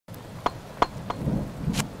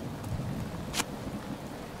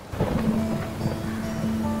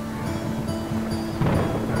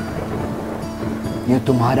ये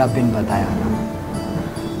तुम्हारा बिन बताया ना,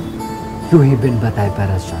 यूं ही बिन बताए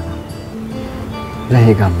बरस जाना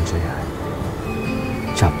रहेगा मुझे याद,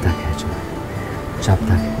 जब तक है जो, जब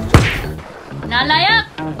तक है जो।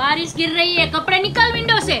 नालायक, बारिश गिर रही है, कपड़े निकाल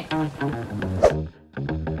विंडो से।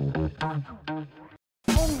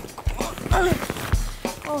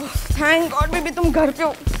 थैंक गॉड बेबी तुम घर पे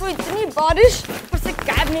हो। तो इतनी बारिश, ऊपर से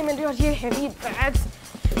कैब नहीं मिल रही और ये हेवी बैग्स।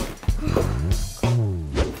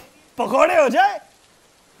 पकोड़े हो जाए।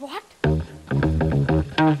 What?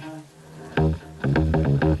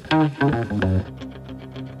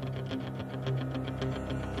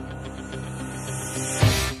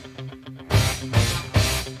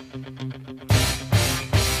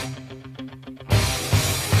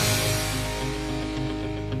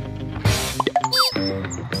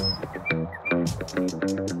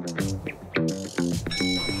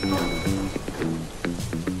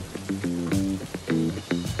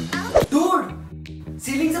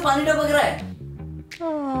 सीलिंग से पानी टपक रहा है।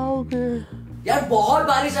 ओके यार बहुत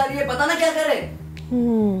बारिश आ रही है, पता ना क्या करे।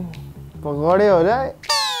 पकोड़े हो जाए।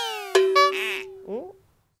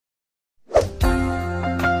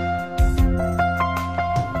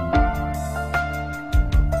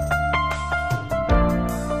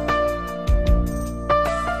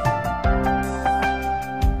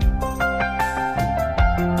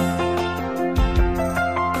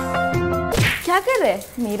 क्या कर रहे?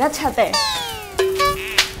 मेरा छत है।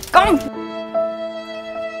 Come.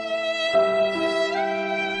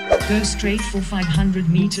 Go straight for 500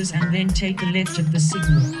 meters and then take a left at the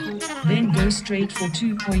signal. Then go straight for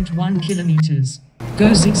 2.1 kilometers. Go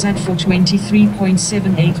zigzag for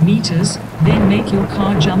 23.78 meters, then make your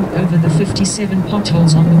car jump over the 57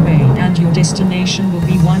 potholes on the way and your destination will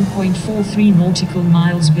be 1.43 nautical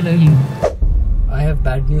miles below you. I have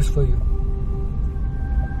bad news for you.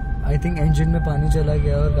 I think engine में पानी चला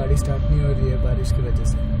गया और गाड़ी start नहीं हो रही है बारिश की वजह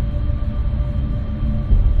से।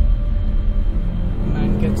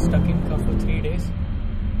 Man gets stuck in car for 3 days.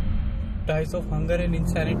 Dies of hunger and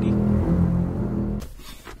insanity.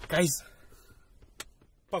 Guys,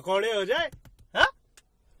 पकोड़े हो जाए। हाँ?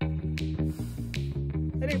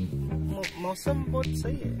 अरे मौसम बहुत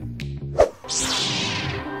सही है।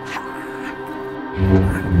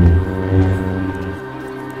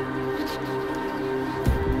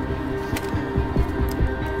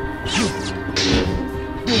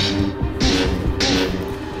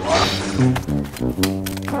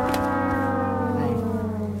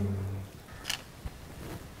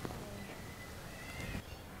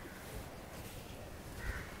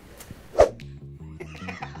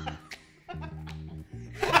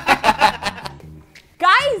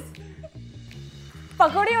 Guys,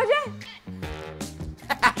 पकोड़े हो जाए।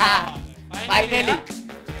 Finally.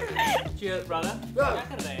 Cheers, brother. क्या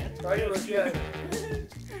कर रहे हैं? Guys,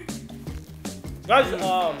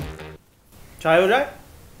 चाय हो जाए?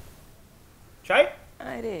 चाय?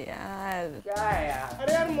 अरे यार क्या है यार?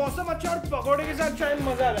 अरे यार मौसम अच्छा और पकोड़े के साथ चाय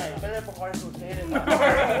मजा आ जाएगा। पहले पकोड़े टूटते हैं।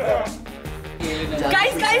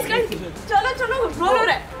 guys चलो रोल हो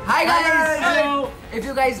रहा है। Hi guys. If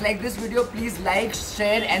you guys like this video, please like,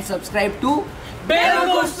 share and subscribe to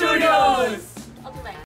Bewakoofiyaan Studios.